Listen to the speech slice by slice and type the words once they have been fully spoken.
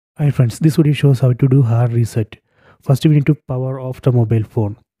Hi friends, this video shows how to do hard reset. First we need to power off the mobile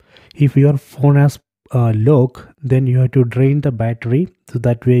phone. If your phone has lock, then you have to drain the battery, so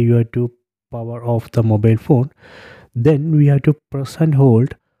that way you have to power off the mobile phone. Then we have to press and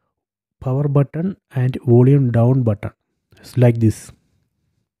hold power button and volume down button. It's like this.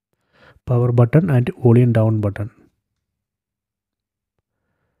 Power button and volume down button.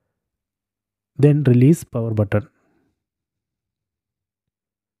 Then release power button.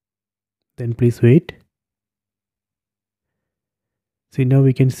 Then please wait. See, now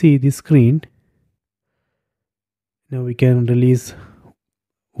we can see the screen. Now we can release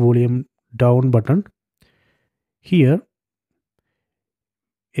volume down button. Here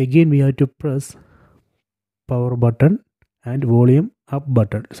again we have to press power button and volume up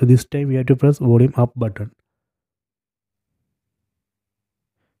button. So this time we have to press volume up button.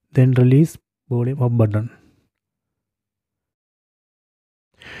 Then release volume up button.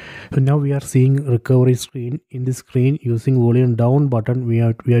 So now we are seeing recovery screen. In this screen, using volume down button, we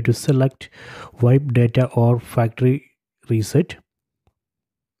have to select wipe data or factory reset.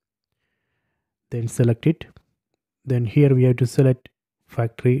 Then select it. Then here we have to select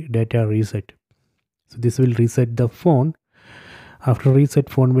factory data reset. So this will reset the phone. After reset,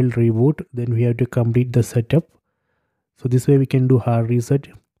 phone will reboot. Then we have to complete the setup. So this way we can do hard reset.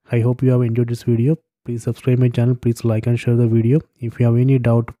 I hope you have enjoyed this video. Please subscribe my channel. Please like and share the video. If you have any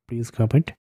doubt, please comment.